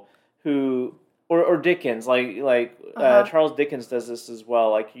people who, or Dickens, Charles Dickens does this as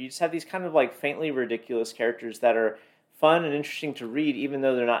well. Like, you just have these kind of like faintly ridiculous characters that are fun and interesting to read, even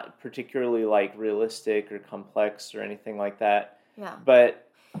though they're not particularly like realistic or complex or anything like that. Yeah. But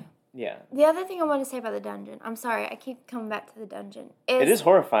yeah. The other thing I want to say about the dungeon, I'm sorry, I keep coming back to the dungeon. It is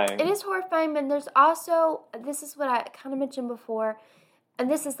horrifying. It is horrifying, but there's also, this is what I kind of mentioned before, and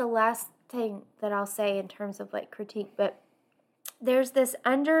this is the last thing that I'll say in terms of like critique, but there's this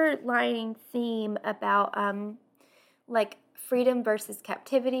underlying theme about like freedom versus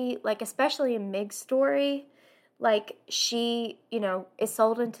captivity, like especially in Mig's story. Like, she, is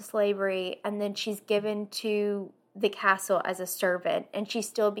sold into slavery, and then she's given to the castle as a servant, and she's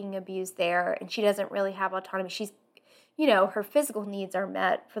still being abused there, and she doesn't really have autonomy. She's, her physical needs are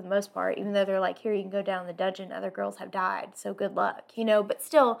met for the most part, even though they're like, here, you can go down the dungeon, other girls have died, so good luck, but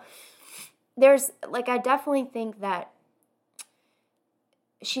still, there's, like, I definitely think that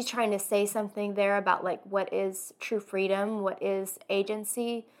she's trying to say something there about, like, what is true freedom, what is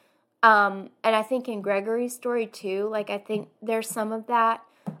agency, and I think in Gregory's story, too, like, I think there's some of that,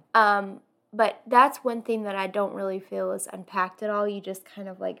 but that's one thing that I don't really feel is unpacked at all. You just kind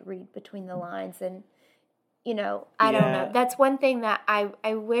of, like, read between the lines, and, I don't know. That's one thing that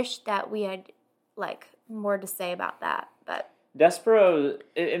I wish that we had, like, more to say about that, but... Despereaux,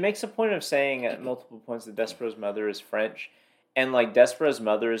 it makes a point of saying at multiple points that Despereaux's mother is French, and, like, Despereaux's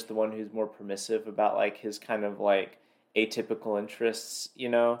mother is the one who's more permissive about, like, his kind of, like, atypical interests,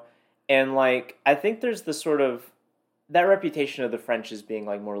 and, like, I think there's the sort of, that reputation of the French as being,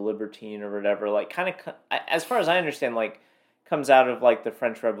 like, more libertine or whatever, like, kind of, as far as I understand, like, comes out of, like, the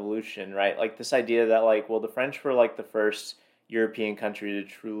French Revolution, right? Like, this idea that, like, well, the French were, like, the first European country to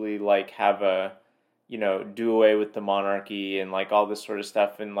truly, like, have a, do away with the monarchy and, like, all this sort of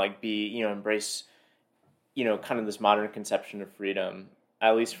stuff and, like, be, embrace, kind of this modern conception of freedom,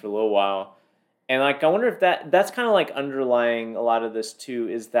 at least for a little while. And, like, I wonder if that's kind of, like, underlying a lot of this, too,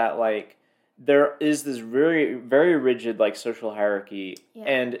 is that, like, there is this very, very rigid, like, social hierarchy. Yeah.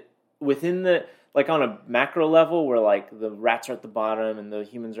 And within the, like, on a macro level where, like, the rats are at the bottom and the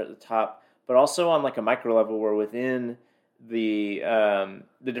humans are at the top, but also on, like, a micro level where within the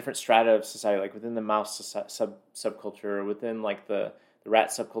different strata of society, like within the mouse subculture, within, like, the rat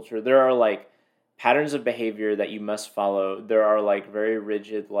subculture, there are, like, patterns of behavior that you must follow. There are, like, very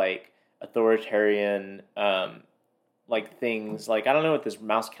rigid, like, authoritarian, like, things. Like, I don't know what this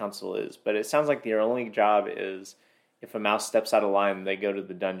mouse council is, but it sounds like their only job is if a mouse steps out of line, they go to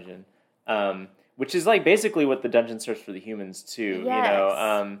the dungeon, which is, like, basically what the dungeon serves for the humans too.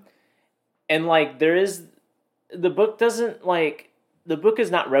 Yes. And, like, there is. The book doesn't, like, the book is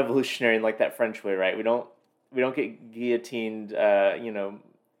not revolutionary in, like, that French way, right? We don't get guillotined,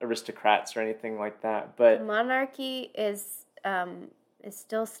 aristocrats or anything like that. But the monarchy is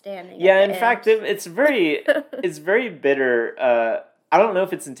still standing. Yeah, in fact, it's very bitter. I don't know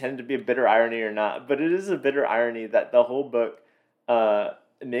if it's intended to be a bitter irony or not, but it is a bitter irony that the whole book,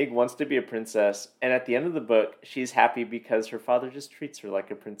 Mig wants to be a princess, and at the end of the book, she's happy because her father just treats her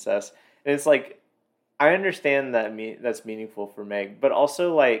like a princess, and it's like. I understand that that's meaningful for Meg, but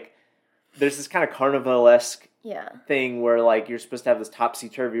also, like, there's this kind of carnivalesque thing where, like, you're supposed to have this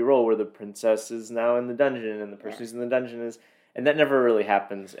topsy-turvy role where the princess is now in the dungeon and the person who's in the dungeon is, and that never really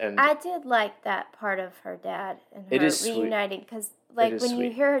happens. And I did like that part of her dad and her reuniting, because, like, when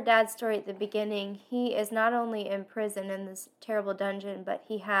you hear her dad's story at the beginning, he is not only in prison in this terrible dungeon, but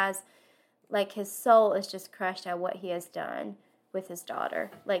he has, like, his soul is just crushed at what he has done with his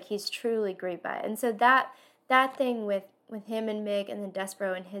daughter. Like, he's truly grieved by it. And so that thing with him and Mig and then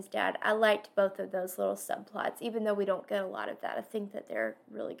Despereaux and his dad, I liked both of those little subplots, even though we don't get a lot of that. I think that they're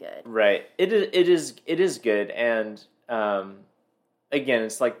really good. Right. It is good. And again,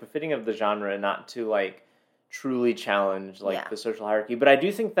 it's, like, befitting of the genre not to, like, truly challenge, like, the social hierarchy. But I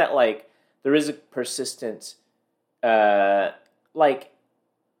do think that, like, there is a persistent, like,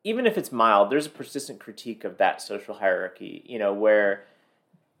 even if it's mild, there's a persistent critique of that social hierarchy, where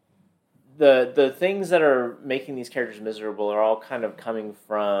the things that are making these characters miserable are all kind of coming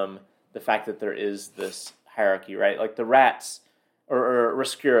from the fact that there is this hierarchy, right? Like the rats, or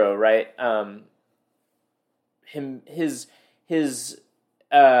Roscuro, right? His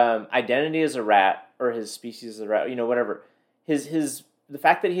identity as a rat, or his species as a rat, whatever. The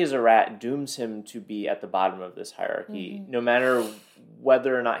fact that he is a rat dooms him to be at the bottom of this hierarchy, no matter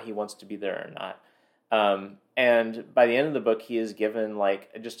whether or not he wants to be there or not. And by the end of the book, he is given, like,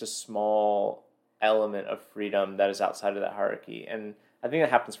 just a small element of freedom that is outside of that hierarchy. And I think that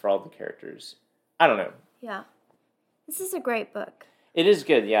happens for all the characters. I don't know. Yeah. This is a great book. It is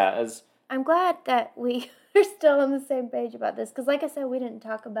good, yeah. I'm glad that we are still on the same page about this, because, like I said, we didn't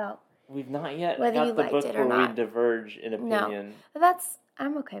talk about We've not yet whether got you the liked book it or where not. we diverge in opinion. No,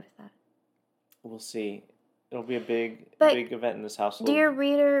 I'm okay with that. We'll see. It'll be a big event in this household. Dear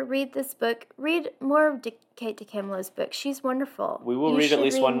reader, read this book. Read more of Kate DiCamillo's book. She's wonderful. We will read at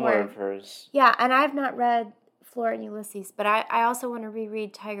least one more of hers. Yeah, and I've not read Flora and Ulysses, but I also want to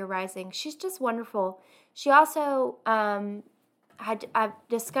reread Tiger Rising. She's just wonderful. She also, I've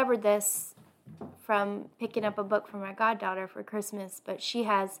discovered this from picking up a book for my goddaughter for Christmas, but she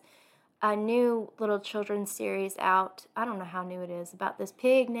has a new little children's series out. I don't know how new it is, about this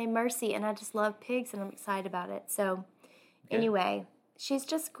pig named Mercy, and I just love pigs, and I'm excited about it. So, anyway, she's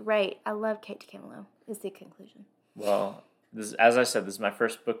just great. I love Kate DiCamillo, is the conclusion. Well, this, as I said, this is my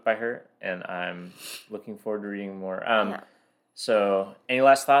first book by her, and I'm looking forward to reading more. So, any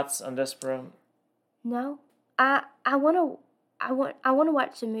last thoughts on Despereaux? No, I want to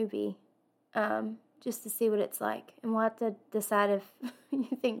watch the movie, just to see what it's like, and we'll have to decide if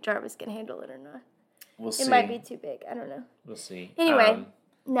you think Jarvis can handle it or not. We'll see. It might be too big. I don't know. We'll see. Anyway,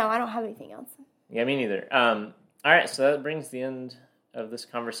 no, I don't have anything else. Yeah, me neither. All right, so that brings the end of this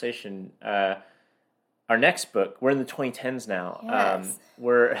conversation. Our next book, we're in the 2010s now. Yes.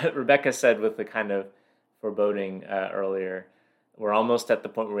 Where Rebecca said with the kind of foreboding earlier, we're almost at the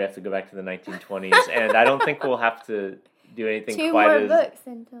point where we have to go back to the 1920s, and I don't think we'll have to do anything Two quite more as... books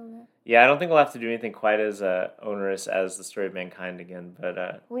until then. Yeah, I don't think we'll have to do anything quite as onerous as The Story of Mankind again,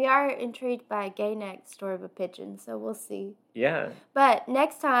 but... we are intrigued by Gay Neck, Story of a Pigeon, so we'll see. Yeah. But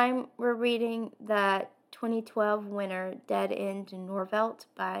next time, we're reading the 2012 winner, Dead End in Norvelt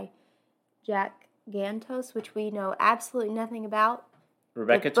by Jack Gantos, which we know absolutely nothing about.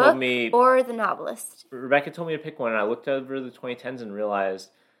 Rebecca told me... Or the novelist. Rebecca told me to pick one, and I looked over the 2010s and realized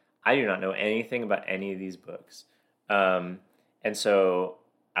I do not know anything about any of these books. And so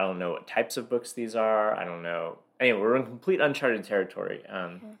I don't know what types of books these are. I don't know. Anyway, we're in complete uncharted territory.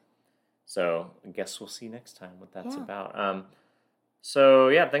 So I guess we'll see next time what that's about. So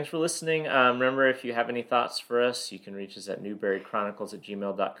yeah, thanks for listening. Remember, if you have any thoughts for us, you can reach us at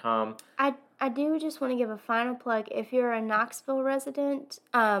newberrychronicles@gmail.com. I do just want to give a final plug. If you're a Knoxville resident,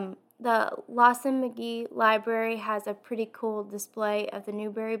 the Lawson McGee Library has a pretty cool display of the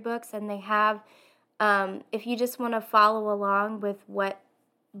Newbery books, and they have, if you just want to follow along with what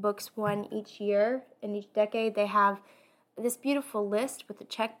books won each year in each decade, they have this beautiful list with a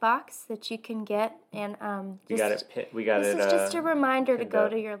checkbox that you can get, and we got it. This is just a reminder to go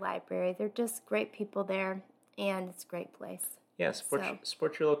to your library. They're just great people there, and it's a great place. Yeah,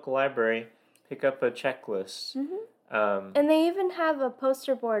 support your local library. Pick up a checklist. Mm-hmm. And they even have a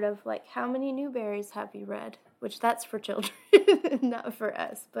poster board of, like, how many Newberries have you read? Which that's for children, not for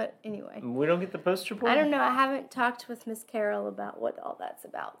us. But anyway. We don't get the poster board? I don't know. I haven't talked with Miss Carol about what all that's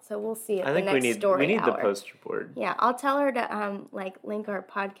about. So we'll see at I the think next story we need hour. the poster board. Yeah, I'll tell her to, link our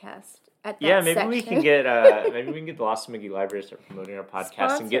podcast at that maybe section. we can get the Lawson McGee Library to start promoting our podcast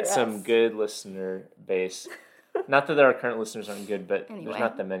Sponsor and get us. some good listener base. Not that our current listeners aren't good, but Anyway. there's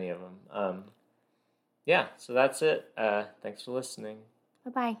not that many of them. Yeah, so that's it. Thanks for listening.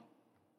 Bye-bye.